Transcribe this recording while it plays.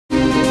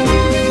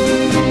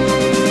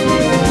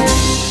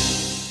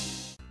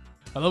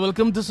Hello,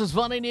 welcome. This is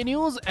Oneindia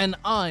News and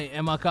I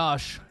am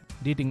Akash.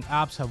 Dating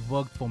apps have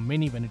worked for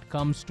many when it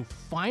comes to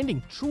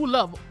finding true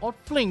love or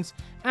flings,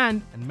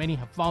 and many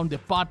have found their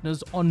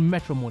partners on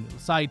matrimonial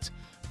sites.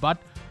 But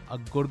a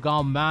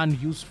Gurgoan man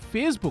used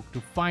Facebook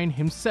to find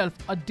himself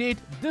a date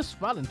this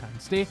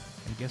Valentine's Day,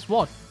 and guess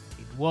what?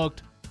 It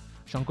worked.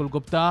 Shankul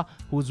Gupta,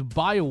 whose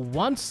bio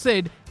once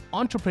said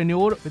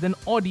entrepreneur with an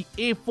Audi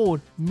A4,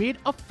 made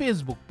a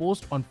Facebook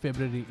post on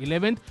February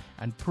 11th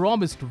and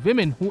promised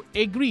women who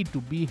agreed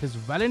to be his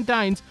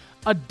Valentines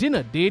a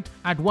dinner date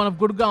at one of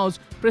Gurgaon's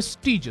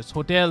prestigious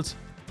hotels.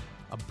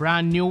 A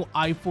brand new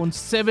iPhone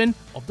 7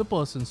 of the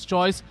person's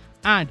choice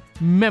and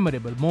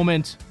memorable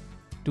moments.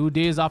 2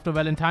 days after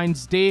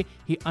Valentine's Day,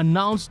 he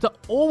announced the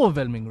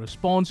overwhelming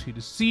response he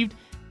received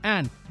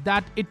and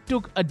that it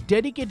took a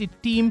dedicated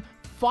team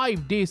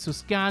 5 days to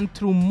scan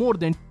through more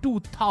than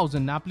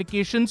 2,000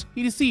 applications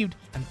he received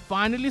and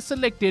finally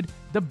selected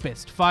the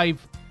best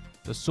 5.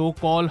 The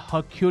so-called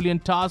Herculean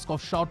task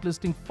of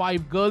shortlisting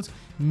 5 girls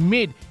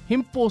made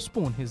him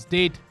postpone his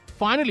date.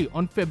 Finally,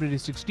 on February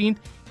 16th,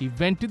 he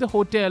went to the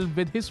hotel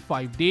with his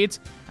 5 dates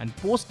and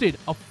posted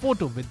a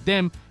photo with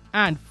them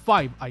and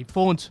 5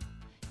 iPhones.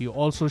 He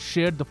also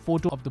shared the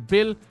photo of the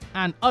bill,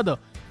 and other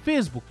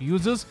Facebook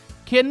users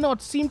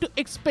cannot seem to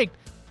expect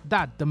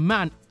that the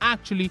man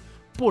actually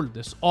pulled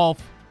this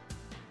off.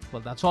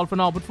 Well, that's all for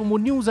now, but for more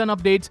news and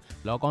updates,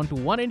 log on to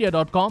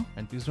oneindia.com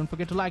and please don't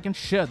forget to like and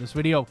share this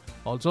video.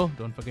 Also,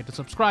 don't forget to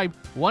subscribe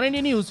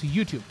Oneindia News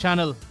YouTube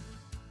channel.